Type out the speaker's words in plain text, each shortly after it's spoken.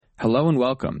Hello and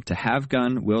welcome to Have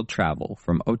Gun Will Travel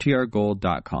from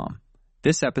OTRGold.com.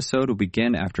 This episode will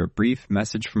begin after a brief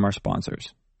message from our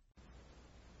sponsors.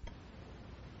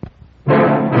 An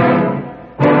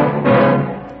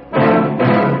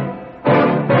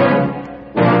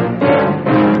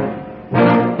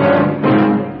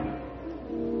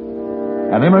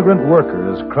immigrant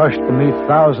worker is crushed beneath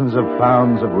thousands of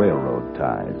pounds of railroad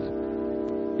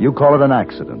ties. You call it an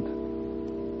accident.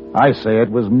 I say it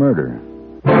was murder.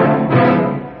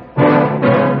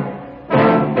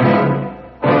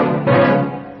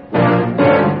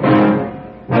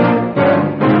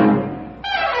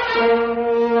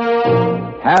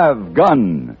 Have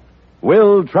Gun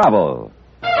Will Travel.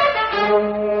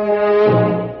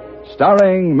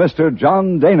 Starring Mr.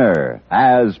 John Dehner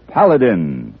as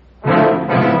Paladin.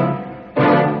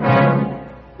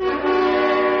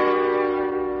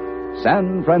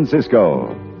 San Francisco,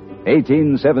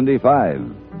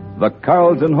 1875. The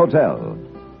Carlton Hotel,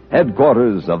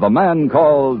 headquarters of the man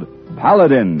called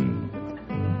Paladin.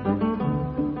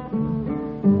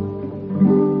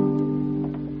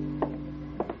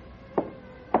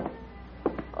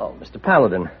 Oh, Mr.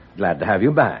 Paladin, glad to have you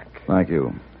back. Thank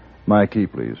you. My key,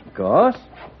 please. Of course.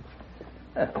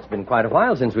 It's been quite a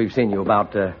while since we've seen you,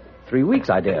 about 3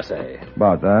 weeks, I dare say.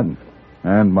 About that.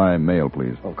 And my mail,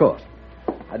 please. Of course.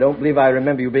 I don't believe I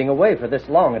remember you being away for this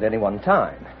long at any one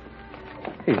time.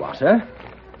 Here you are, sir.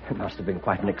 It must have been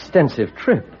quite an extensive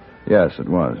trip. Yes, it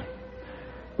was.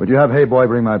 Would you have Hey Boy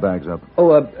bring my bags up?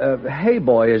 Hey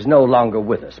Boy is no longer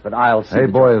with us, but I'll see... Hey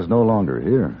Boy is no longer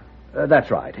here. That's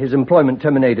right. His employment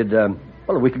terminated, a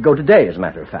week ago today, as a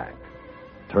matter of fact.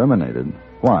 Terminated?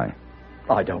 Why?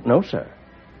 I don't know, sir.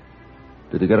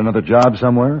 Did he get another job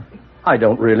somewhere? I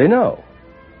don't really know.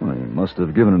 Well, he must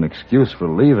have given an excuse for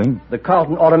leaving. The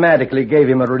Carlton automatically gave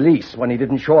him a release when he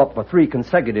didn't show up for 3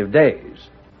 consecutive days.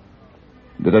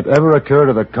 Did it ever occur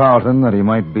to the Carlton that he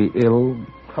might be ill?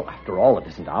 Well, after all, it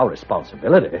isn't our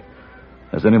responsibility.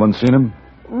 Has anyone seen him?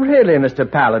 Really,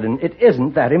 Mr. Paladin, it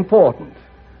isn't that important.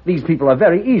 These people are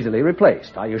very easily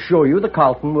replaced. I assure you the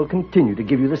Carlton will continue to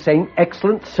give you the same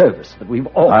excellent service that we've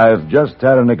always... I've just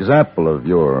had an example of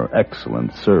your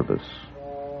excellent service.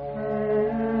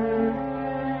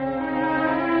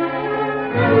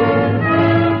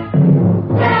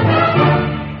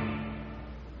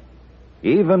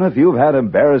 Even if you've had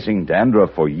embarrassing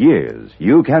dandruff for years,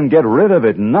 you can get rid of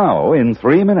it now in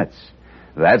 3 minutes.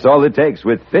 That's all it takes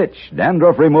with Fitch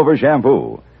Dandruff Remover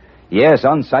Shampoo. Yes,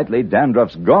 unsightly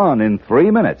dandruff's gone in 3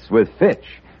 minutes with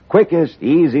Fitch, quickest,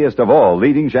 easiest of all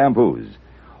leading shampoos.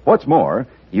 What's more,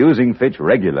 using Fitch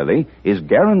regularly is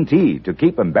guaranteed to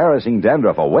keep embarrassing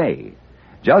dandruff away.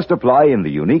 Just apply in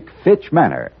the unique Fitch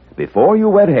manner. Before you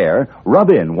wet hair, rub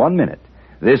in 1 minute.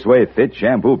 This way, Fitch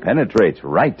shampoo penetrates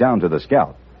right down to the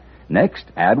scalp. Next,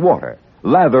 add water.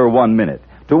 Lather 1 minute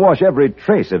to wash every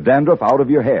trace of dandruff out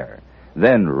of your hair.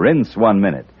 Then rinse 1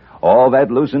 minute. All that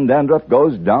loosened dandruff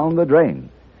goes down the drain.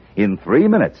 In 3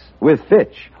 minutes, with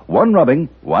Fitch, 1 rubbing,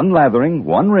 1 lathering,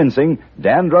 1 rinsing,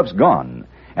 dandruff's gone.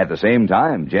 At the same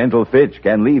time, gentle Fitch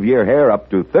can leave your hair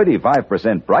up to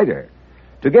 35% brighter.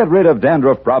 To get rid of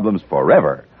dandruff problems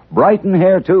forever, brighten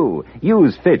hair too.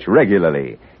 Use Fitch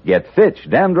regularly. Get Fitch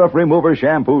Dandruff Remover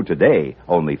Shampoo today,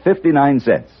 only 59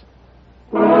 cents.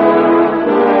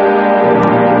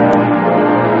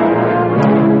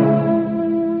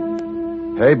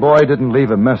 Hey Boy didn't leave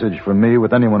a message for me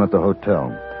with anyone at the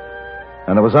hotel.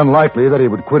 And it was unlikely that he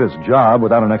would quit his job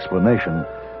without an explanation,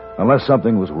 unless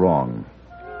something was wrong.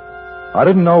 I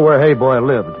didn't know where Hey Boy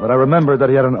lived, but I remembered that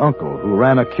he had an uncle who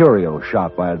ran a curio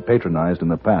shop I had patronized in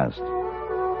the past.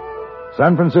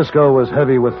 San Francisco was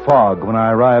heavy with fog when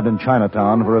I arrived in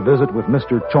Chinatown for a visit with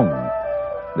Mr. Chung,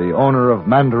 the owner of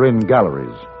Mandarin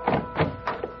Galleries.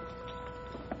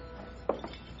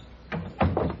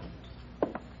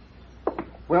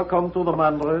 Welcome to the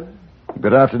Mandarin.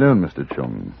 Good afternoon, Mr.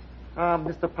 Chung.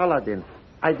 Mr. Paladin,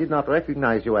 I did not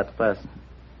recognize you at first.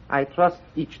 I trust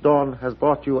each dawn has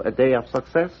brought you a day of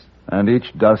success? And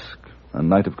each dusk, a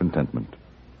night of contentment.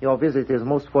 Your visit is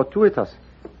most fortuitous.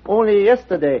 Only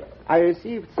yesterday, I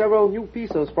received several new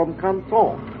pieces from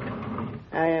Canton.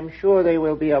 I am sure they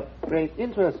will be of great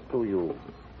interest to you.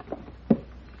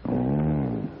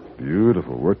 Oh,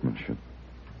 beautiful workmanship.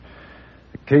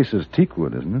 The case is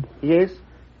teakwood, isn't it? Yes,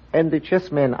 and the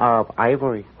chessmen are of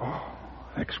ivory. Oh,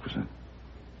 exquisite.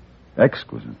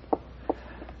 Exquisite.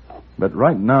 But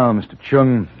right now, Mr.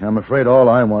 Chung, I'm afraid all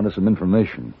I want is some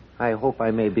information. I hope I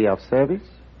may be of service.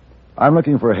 I'm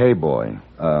looking for a Hey Boy,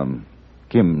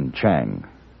 Kim Chang.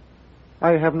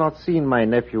 I have not seen my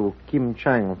nephew, Kim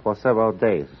Chang, for several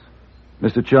days.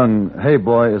 Mr. Chung, Hey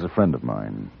Boy is a friend of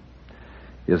mine.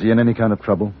 Is he in any kind of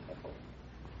trouble?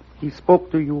 He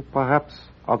spoke to you, perhaps,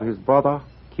 of his brother,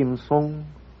 Kim Sung.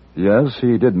 Yes,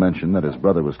 he did mention that his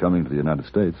brother was coming to the United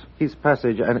States. His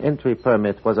passage and entry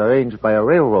permit was arranged by a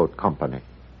railroad company.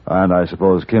 And I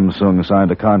suppose Kim Sung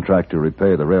signed a contract to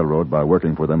repay the railroad by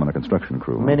working for them on a construction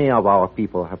crew. Many of our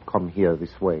people have come here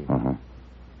this way. Uh-huh.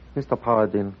 Mr.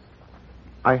 Paladin,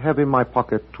 I have in my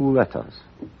pocket 2 letters.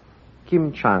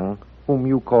 Kim Chang, whom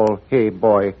you call Hey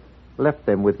Boy, left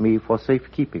them with me for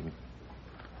safekeeping.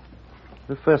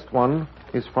 The first one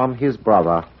is from his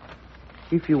brother.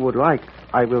 If you would like,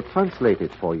 I will translate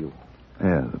it for you.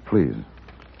 Yeah, please.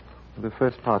 The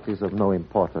first part is of no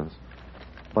importance.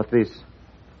 But this: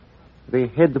 the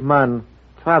head man,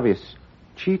 Travis,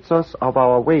 cheats us of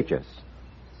our wages,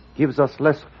 gives us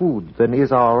less food than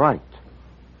is our right.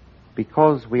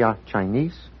 Because we are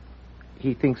Chinese,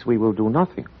 he thinks we will do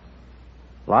nothing.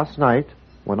 Last night,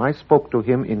 when I spoke to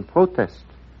him in protest,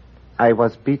 I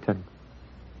was beaten.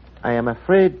 I am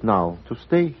afraid now to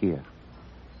stay here.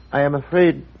 I am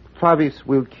afraid Travis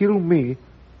will kill me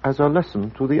as a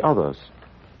lesson to the others.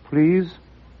 Please,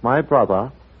 my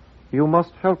brother, you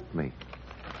must help me.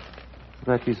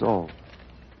 That is all.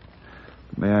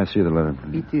 May I see the letter?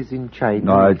 It is in Chinese.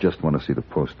 No, I just want to see the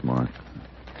postmark.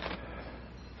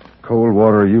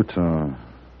 Coldwater, Utah.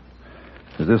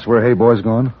 Is this where Hey Boy's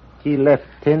gone? He left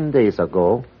 10 days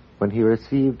ago when he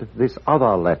received this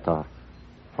other letter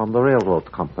from the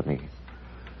railroad company.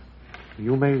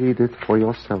 You may read it for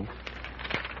yourself.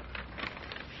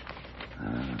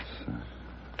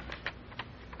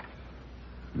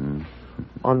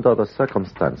 Under the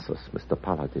circumstances, Mr.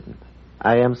 Paladin,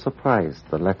 I am surprised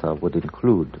the letter would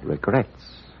include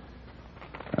regrets.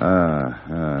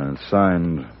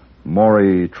 Signed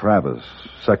Maury Travis,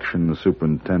 section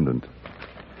superintendent.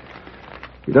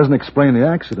 He doesn't explain the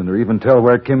accident or even tell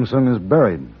where Kim Sung is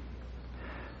buried.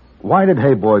 Why did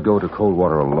Hey Boy go to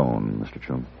Coldwater alone, Mr.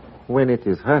 Chung? When it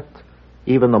is hurt,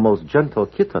 even the most gentle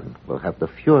kitten will have the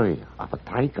fury of a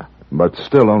tiger. But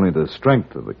still only the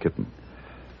strength of the kitten.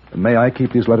 May I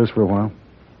keep these letters for a while?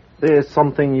 There is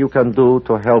something you can do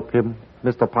to help him,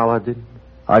 Mr. Paladin?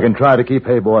 I can try to keep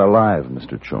Hey Boy alive,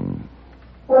 Mr. Chung.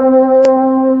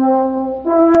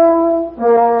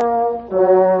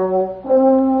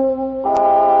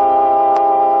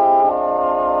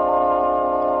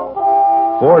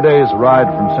 4 days' ride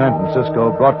from San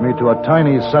Francisco brought me to a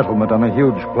tiny settlement on a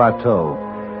huge plateau,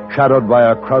 shadowed by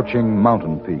a crouching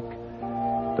mountain peak.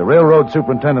 The railroad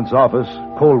superintendent's office,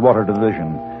 Coldwater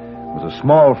Division, was a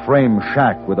small frame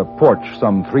shack with a porch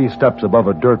some 3 steps above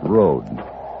a dirt road.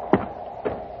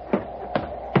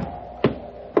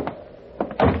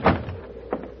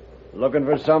 Looking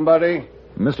for somebody?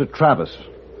 Mr. Travis.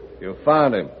 You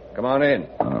found him. Come on in.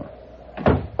 Oh.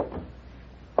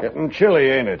 Getting chilly,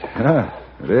 ain't it? Yeah,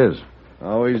 it is.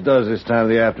 Always does this time of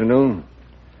the afternoon.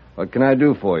 What can I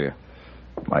do for you?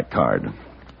 My card.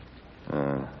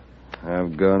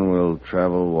 Have gun, will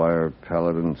travel, wire,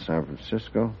 Paladin, San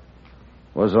Francisco.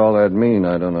 What's all that mean?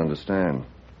 I don't understand.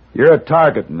 You're a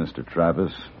target, Mr.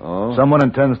 Travis. Oh? Someone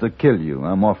intends to kill you.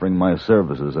 I'm offering my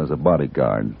services as a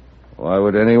bodyguard. Why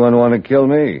would anyone want to kill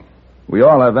me? We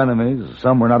all have enemies,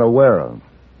 some we're not aware of.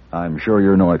 I'm sure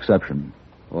you're no exception.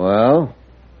 Well?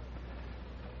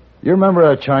 You remember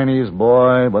a Chinese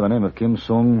boy by the name of Kim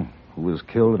Sung who was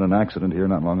killed in an accident here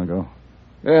not long ago?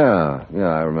 Yeah,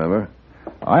 I remember.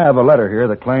 I have a letter here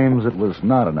that claims it was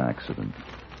not an accident.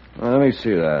 Well, let me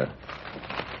see that.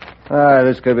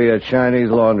 This could be a Chinese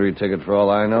laundry ticket for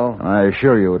all I know. I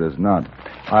assure you it is not.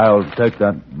 I'll take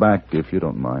that back if you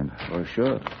don't mind. Oh,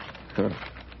 sure.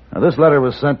 Now, this letter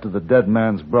was sent to the dead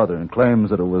man's brother and claims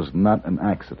that it was not an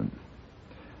accident.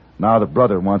 Now the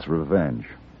brother wants revenge.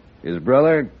 His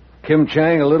brother, Kim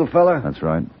Chang, a little fella? That's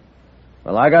right.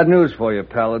 Well, I got news for you,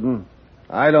 Paladin.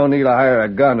 I don't need to hire a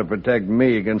gun to protect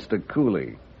me against a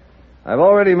coolie. I've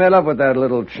already met up with that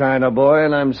little China boy,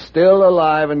 and I'm still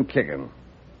alive and kicking.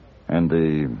 And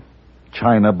the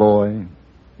China boy?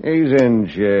 He's in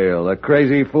jail. The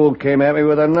crazy fool came at me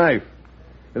with a knife.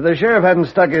 If the sheriff hadn't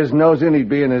stuck his nose in, he'd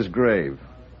be in his grave.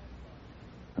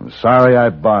 I'm sorry I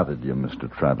bothered you, Mr.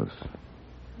 Travis.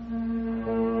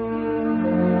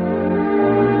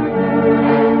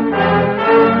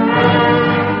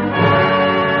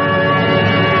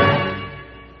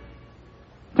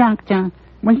 Doctor,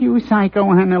 will you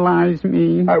psychoanalyze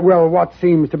me? Well, what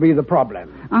seems to be the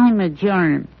problem? I'm a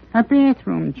germ, a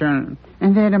bathroom germ,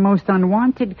 and they're the most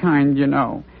unwanted kind, you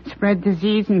know. Spread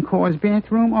disease and cause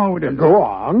bathroom odors. Go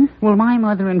on. Well, my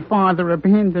mother and father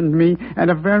abandoned me at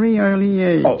a very early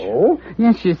age. Oh?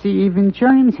 Yes, you see, even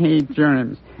germs hate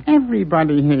germs.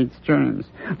 Everybody hates germs.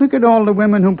 Look at all the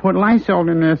women who put Lysol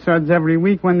in their suds every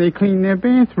week when they clean their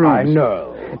bathrooms. I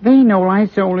know. They know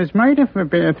Lysol is murder for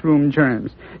bathroom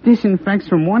germs. Disinfects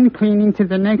from one cleaning to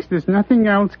the next as nothing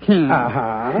else can.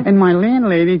 Uh-huh. And my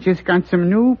landlady just got some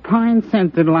new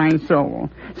pine-scented Lysol.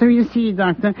 So you see,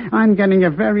 Doctor, I'm getting a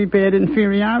very bad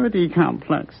inferiority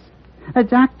complex.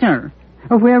 Doctor,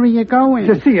 where are you going?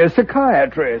 To see a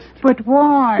psychiatrist. But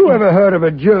why? Who ever heard of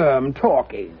a germ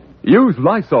talking? Use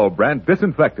Lysol brand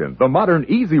disinfectant, the modern,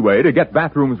 easy way to get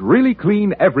bathrooms really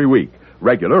clean every week.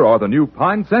 Regular or the new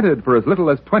pine scented for as little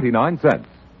as 29 cents.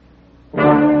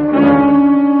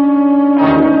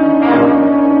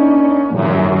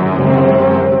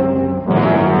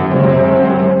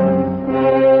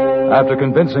 After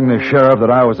convincing the sheriff that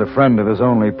I was a friend of his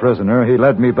only prisoner, he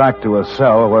led me back to a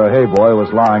cell where Hayboy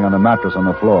was lying on a mattress on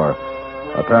the floor,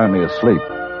 apparently asleep.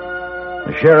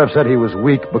 The sheriff said he was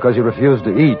weak because he refused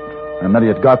to eat, and that he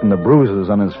had gotten the bruises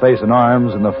on his face and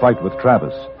arms in the fight with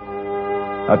Travis.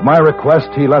 At my request,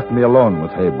 he left me alone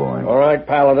with Hayboy. All right,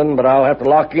 Paladin, but I'll have to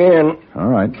lock you in. All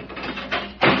right.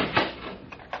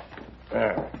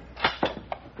 There.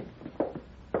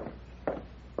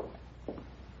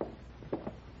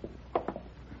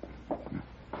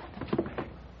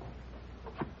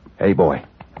 Hayboy.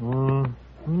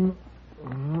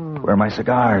 Where are my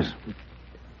cigars?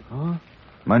 Huh?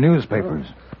 My newspapers.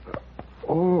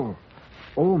 Oh,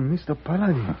 Mr.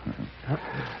 Paladin.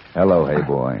 Hello,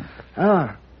 Hayboy.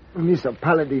 Mr.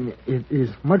 Paladin, it is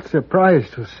much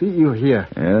surprised to see you here.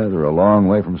 Yeah, they're a long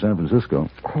way from San Francisco.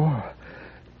 Oh,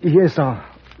 yes,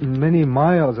 many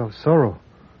miles of sorrow.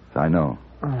 I know.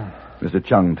 Mr.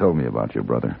 Chung told me about your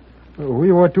brother.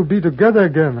 We were to be together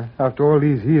again after all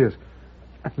these years.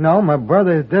 Now my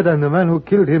brother is dead and the man who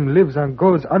killed him lives and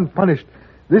goes unpunished.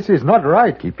 This is not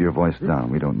right. Keep your voice down.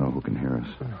 We don't know who can hear us.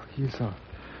 Yes, sir.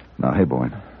 Now,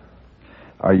 Hayboy,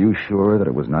 are you sure that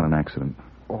it was not an accident?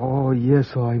 Oh, yes,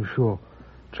 sir, I'm sure.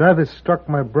 Travis struck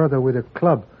my brother with a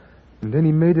club, and then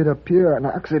he made it appear an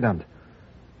accident.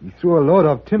 He threw a load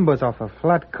of timbers off a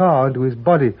flat car onto his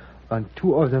body, and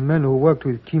two of the men who worked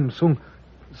with Kim Sung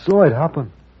saw it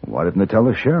happen. Why didn't they tell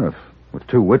the sheriff? With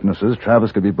two witnesses,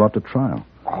 Travis could be brought to trial.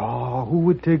 Oh, who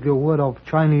would take the word of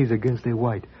Chinese against a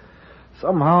white?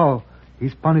 Somehow,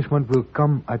 his punishment will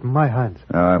come at my hands.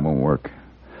 It won't work.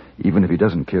 Even if he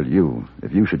doesn't kill you,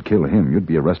 if you should kill him, you'd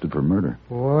be arrested for murder.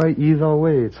 Boy, either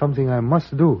way, it's something I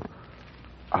must do.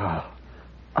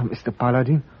 Mr.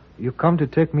 Paladin, you come to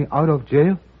take me out of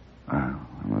jail?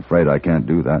 I'm afraid I can't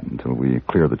do that until we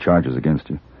clear the charges against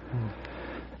you.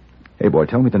 Hey, boy,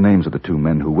 tell me the names of the two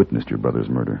men who witnessed your brother's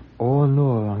murder. Oh,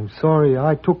 no, I'm sorry.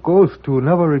 I took oath to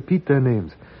never repeat their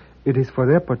names. It is for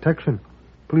their protection.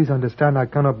 Please understand I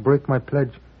cannot break my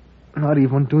pledge. Not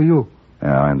even to you.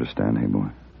 Yeah, I understand, hey, boy.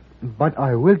 But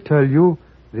I will tell you,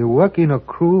 they work in a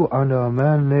crew under a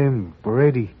man named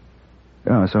Brady.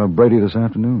 Yeah, I saw Brady this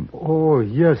afternoon. Oh,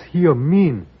 yes, he a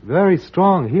mean. Very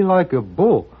strong. He like a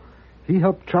bull. He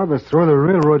helped Travis throw the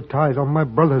railroad ties on my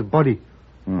brother's body.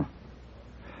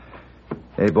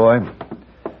 Hey, boy,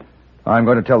 I'm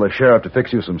going to tell the sheriff to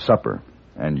fix you some supper,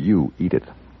 and you eat it.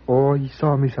 Oh, he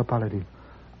saw Mr. Paladin.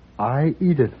 I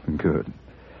eat it. Good.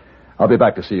 I'll be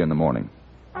back to see you in the morning.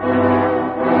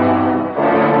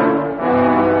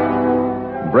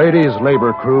 Brady's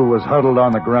labor crew was huddled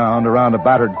on the ground around a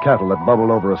battered kettle that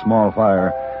bubbled over a small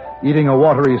fire, eating a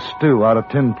watery stew out of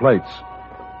tin plates.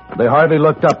 They hardly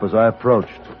looked up as I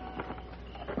approached.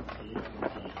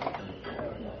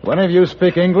 One of you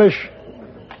speak English?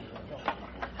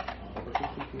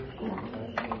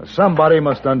 Somebody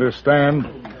must understand.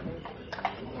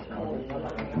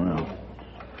 Well,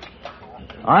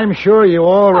 I'm sure you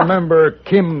all remember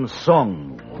Kim Sung.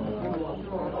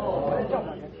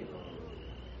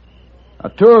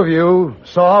 Two of you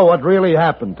saw what really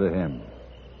happened to him.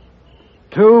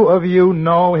 Two of you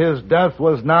know his death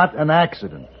was not an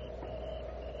accident.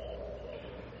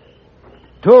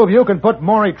 Two of you can put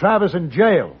Maury Travis in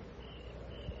jail.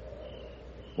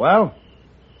 Well?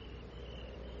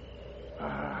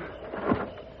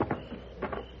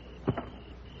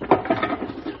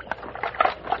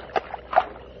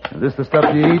 Is this the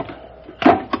stuff you eat?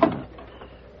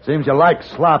 Seems you like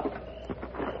slop.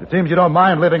 It seems you don't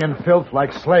mind living in filth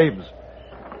like slaves.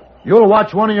 You'll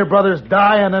watch one of your brothers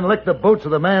die and then lick the boots of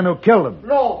the man who killed him.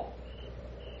 No.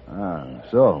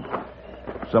 So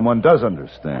someone does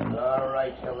understand. All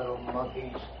right, you little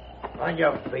monkeys. On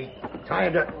your feet.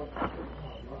 Time to...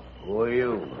 Who are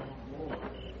you?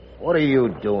 What are you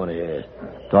doing here?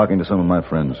 Talking to some of my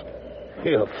friends.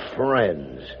 Your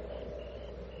friends.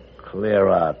 Clear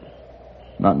out.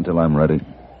 Not until I'm ready.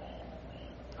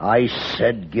 I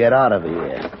said get out of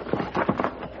here.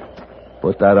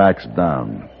 Put that axe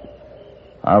down.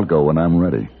 I'll go when I'm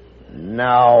ready.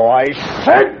 Now I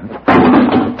said...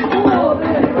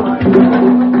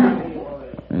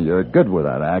 You're good with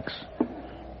that axe,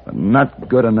 but not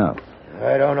good enough.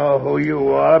 I don't know who you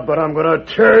are, but I'm going to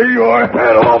tear your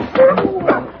head off.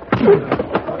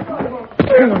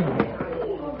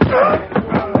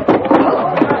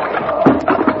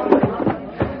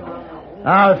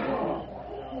 Now,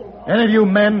 if any of you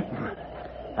men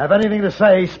have anything to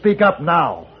say, speak up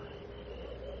now.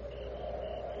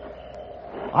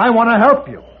 I want to help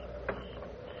you.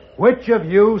 Which of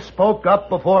you spoke up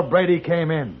before Brady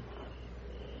came in?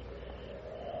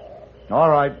 All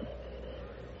right.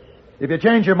 If you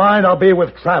change your mind, I'll be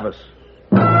with Travis.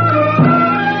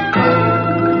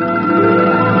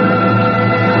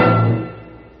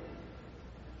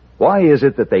 Why is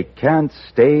it that they can't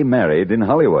stay married in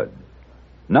Hollywood?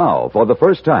 Now, for the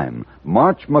first time,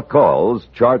 March McCall's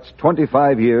charts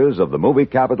 25 years of the movie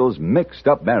capital's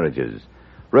mixed-up marriages,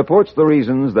 reports the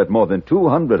reasons that more than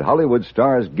 200 Hollywood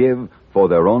stars give for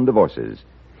their own divorces.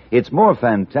 It's more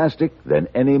fantastic than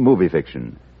any movie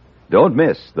fiction. Don't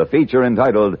miss the feature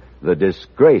entitled The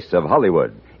Disgrace of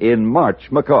Hollywood in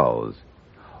March McCall's.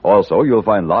 Also, you'll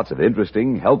find lots of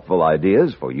interesting, helpful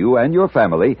ideas for you and your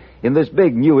family in this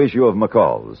big new issue of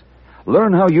McCall's.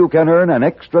 Learn how you can earn an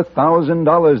extra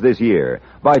 $1,000 this year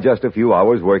by just a few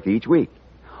hours' work each week.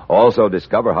 Also,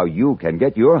 discover how you can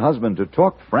get your husband to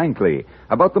talk frankly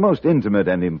about the most intimate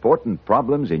and important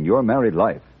problems in your married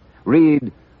life.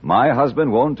 Read, My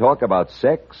Husband Won't Talk About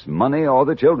Sex, Money, or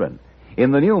the Children,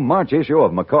 in the new March issue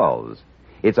of McCall's.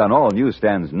 It's on all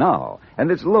newsstands now, and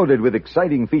it's loaded with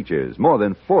exciting features, more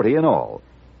than 40 in all.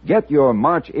 Get your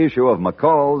March issue of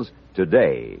McCall's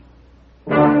today.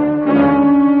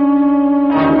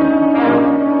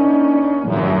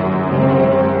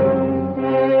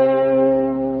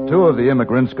 Two of the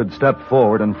immigrants could step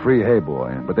forward and free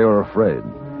Hayboy, but they were afraid.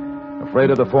 Afraid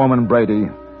of the foreman Brady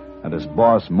and his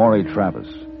boss, Maury Travis.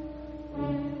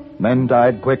 Men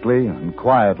died quickly and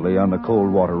quietly on the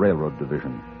Coldwater Railroad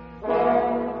Division.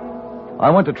 I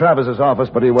went to Travis's office,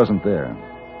 but he wasn't there.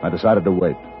 I decided to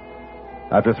wait.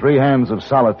 After 3 hands of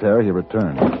solitaire, he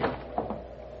returned.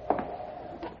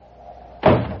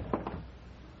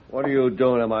 What are you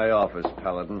doing in my office,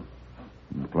 Paladin?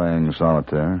 I'm playing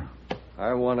solitaire.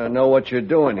 I want to know what you're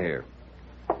doing here.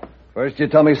 First you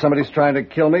tell me somebody's trying to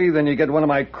kill me, then you get one of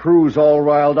my crews all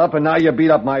riled up, and now you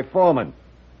beat up my foreman.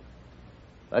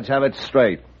 Let's have it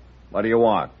straight. What do you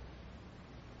want?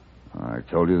 I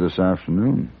told you this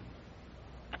afternoon.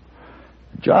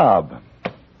 Job.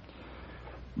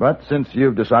 But since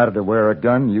you've decided to wear a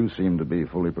gun, you seem to be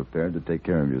fully prepared to take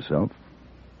care of yourself.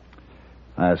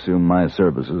 I assume my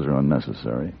services are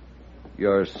unnecessary.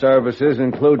 Your services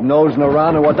include nosing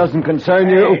around in what doesn't concern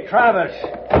you? Hey, Travis.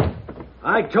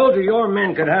 I told you your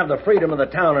men could have the freedom of the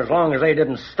town as long as they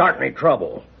didn't start any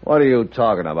trouble. What are you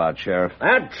talking about, Sheriff?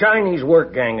 That Chinese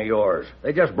work gang of yours.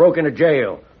 They just broke into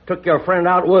jail. Took your friend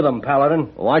out with them,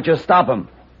 Paladin. Why'd you stop them?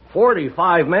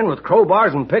 45 men with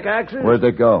crowbars and pickaxes? Where'd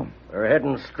they go? They're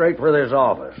heading straight for this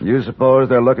office. You suppose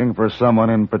they're looking for someone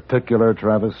in particular,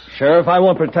 Travis? Sheriff, I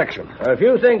want protection. If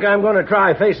you think I'm going to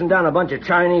try facing down a bunch of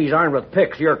Chinese armed with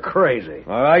picks, you're crazy.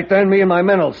 All right, then me and my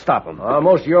men will stop them.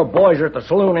 Most of your boys are at the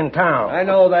saloon in town. I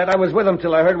know that. I was with them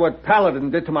till I heard what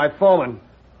Paladin did to my foreman.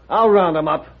 I'll round them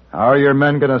up. How are your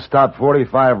men going to stop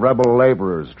 45 rebel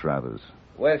laborers, Travis?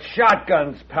 With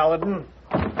shotguns, Paladin.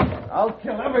 I'll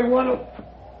kill every one of...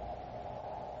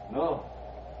 No.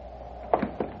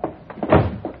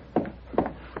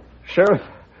 Sheriff.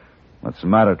 What's the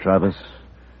matter, Travis?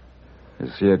 You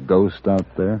see a ghost out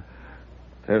there?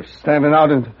 They're standing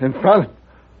out in front.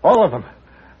 All of them.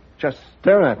 Just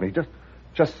staring at me.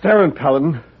 Just staring,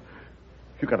 Paladin.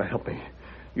 You gotta help me.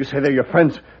 You say they're your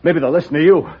friends. Maybe they'll listen to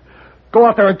you. Go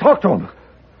out there and talk to them.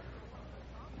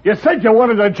 You said you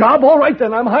wanted a job. All right,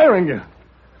 then. I'm hiring you.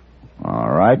 All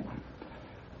right.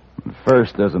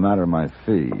 First, there's a matter of my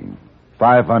fee.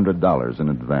 $500 in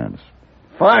advance.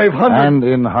 500? And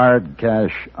in hard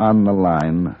cash on the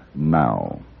line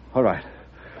now. All right.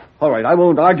 I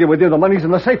won't argue with you. The money's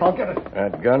in the safe. I'll get it.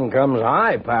 That gun comes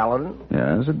high, Paladin.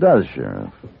 Yes, it does,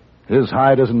 Sheriff. His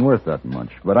hide isn't worth that much,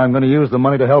 but I'm going to use the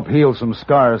money to help heal some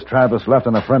scars Travis left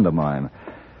on a friend of mine.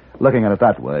 Looking at it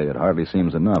that way, it hardly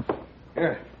seems enough.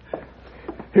 Here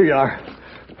you are.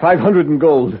 500 in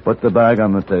gold. Put the bag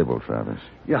on the table, Travis.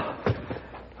 Yeah.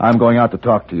 I'm going out to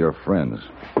talk to your friends.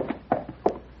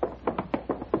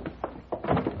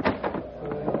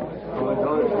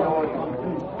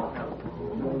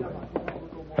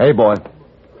 Hey, boy.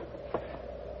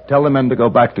 Tell the men to go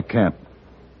back to camp.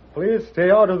 Please stay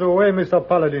out of the way, Mr.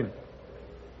 Paladin.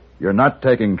 You're not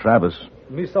taking Travis.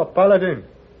 Mr. Paladin,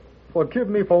 forgive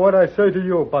me for what I say to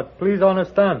you, but please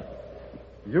understand.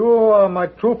 You are my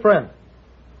true friend.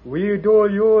 We do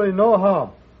you no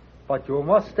harm, but you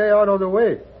must stay out of the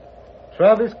way.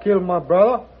 Travis killed my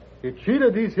brother. He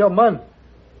cheated his young man.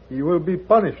 He will be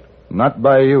punished. Not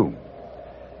by you.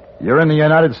 You're in the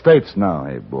United States now,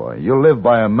 hey boy. You live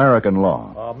by American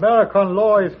law. American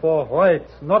law is for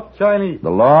whites, not Chinese. The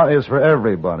law is for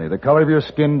everybody. The color of your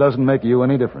skin doesn't make you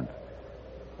any different.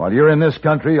 While you're in this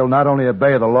country, you'll not only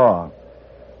obey the law,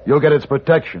 you'll get its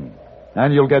protection,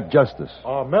 and you'll get justice.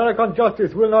 American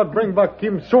justice will not bring back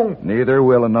Kim Sung. Neither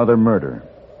will another murder.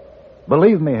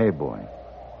 Believe me, hey boy,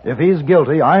 if he's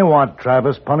guilty, I want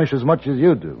Travis punished as much as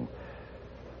you do.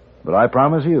 But I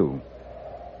promise you,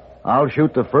 I'll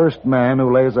shoot the first man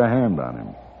who lays a hand on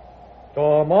him.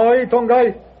 Mai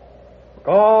Tongai,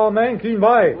 Ka Mang Kin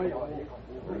Bai,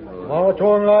 Ma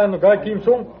Chong Lan Gai Kim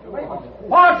Sung,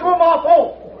 Ma Chu Ma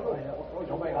Fo.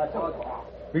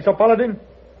 Mr. Paladin,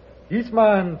 this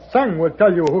man Sang will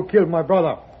tell you who killed my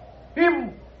brother.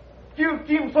 Kim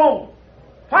Sung,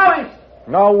 Travis.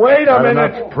 Now, wait a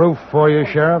minute. Enough proof for you,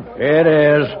 Sheriff? It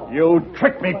is. You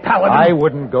tricked me, Paladin. I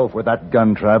wouldn't go for that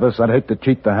gun, Travis. I'd hate to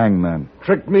cheat the hangman.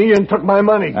 Tricked me and took my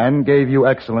money. And gave you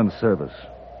excellent service.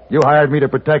 You hired me to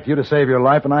protect you, to save your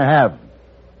life, and I have.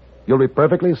 You'll be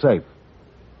perfectly safe.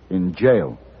 In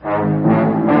jail.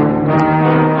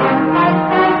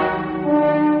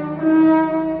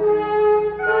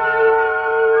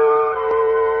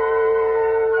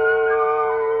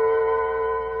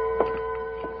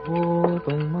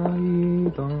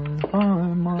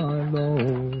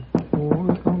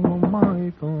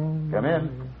 Come in.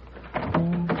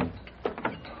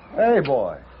 Hey,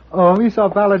 boy. Oh,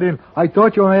 Mr. Paladin, I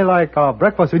thought you made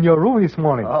breakfast in your room this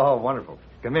morning. Oh, wonderful.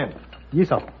 Come in. Yes,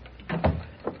 sir.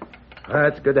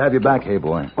 It's good to have you back, hey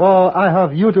boy. Oh, I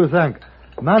have you to thank.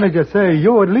 Manager say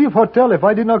you would leave hotel if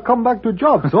I did not come back to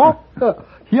job, so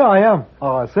here I am,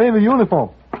 same uniform.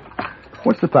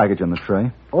 What's the package on the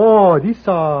tray? Oh, this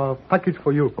package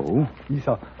for you. Oh? Yes,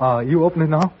 you open it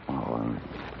now? Oh,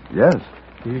 yes.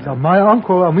 Yes, my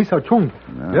uncle, Mr. Chung,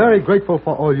 very grateful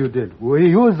for all you did. We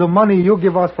used the money you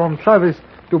give us from Travis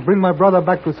to bring my brother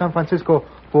back to San Francisco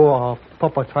for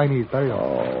proper Chinese burial.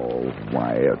 Oh,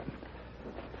 Wyatt.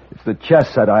 It's the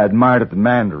chess set I admired at the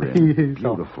Mandarin.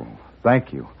 Beautiful.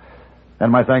 Thank you.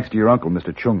 And my thanks to your uncle,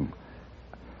 Mr. Chung.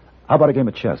 How about a game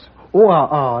of chess?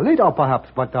 Oh, later perhaps,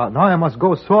 but now I must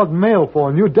go sort mail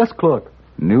for a new desk clerk.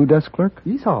 New desk clerk?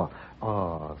 Yes, sir.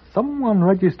 Someone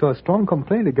registered a strong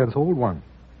complaint against old one.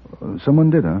 Someone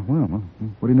did, huh? Well,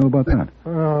 what do you know about that?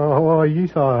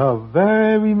 Yes, sir.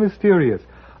 Very mysterious.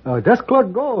 Desk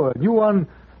clerk go. A new one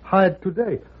hired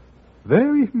today.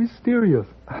 Very mysterious.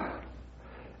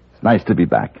 It's nice to be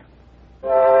back.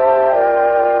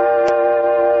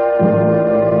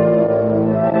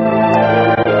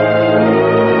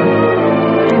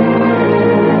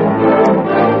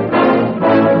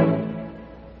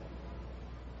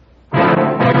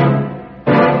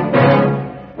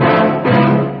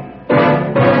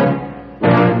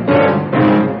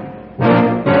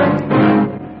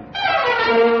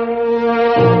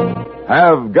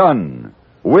 Have Gun,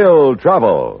 Will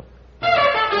Travel.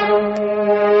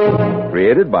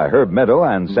 Created by Herb Meadow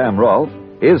and Sam Rolfe,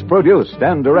 is produced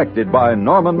and directed by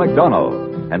Norman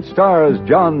MacDonald, and stars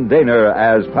John Daner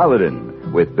as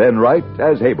Paladin, with Ben Wright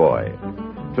as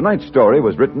Hayboy. Tonight's story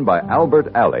was written by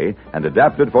Albert Alley and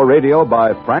adapted for radio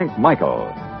by Frank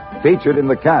Michael. Featured in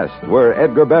the cast were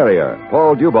Edgar Barrier,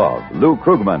 Paul Dubov, Lou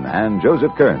Krugman, and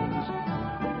Joseph Kearns.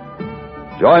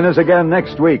 Join us again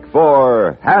next week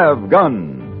for Have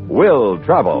Gun, Will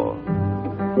Travel.